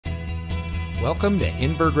Welcome to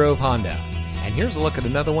Inver Grove Honda, and here's a look at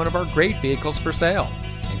another one of our great vehicles for sale,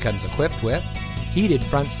 and comes equipped with heated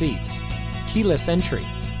front seats, keyless entry,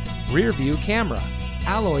 rear view camera,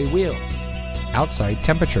 alloy wheels, outside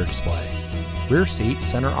temperature display, rear seat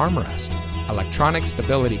center armrest, electronic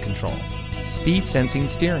stability control, speed sensing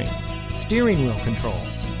steering wheel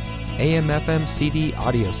controls, AM/FM CD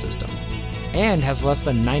audio system, and has less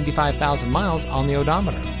than 95,000 miles on the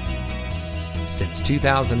odometer. Since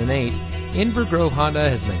 2008, Inver Grove Honda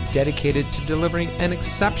has been dedicated to delivering an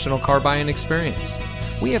exceptional car buying experience.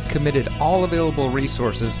 We have committed all available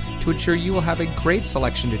resources to ensure you will have a great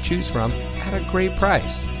selection to choose from at a great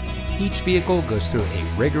price. Each vehicle goes through a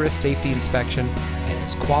rigorous safety inspection and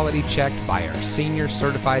is quality checked by our senior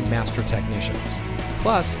certified master technicians.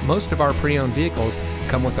 Plus, most of our pre-owned vehicles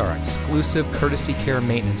come with our exclusive Courtesy Care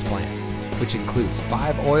maintenance plan, which includes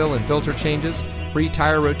 5 oil and filter changes, free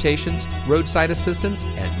tire rotations, roadside assistance,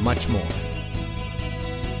 and much more.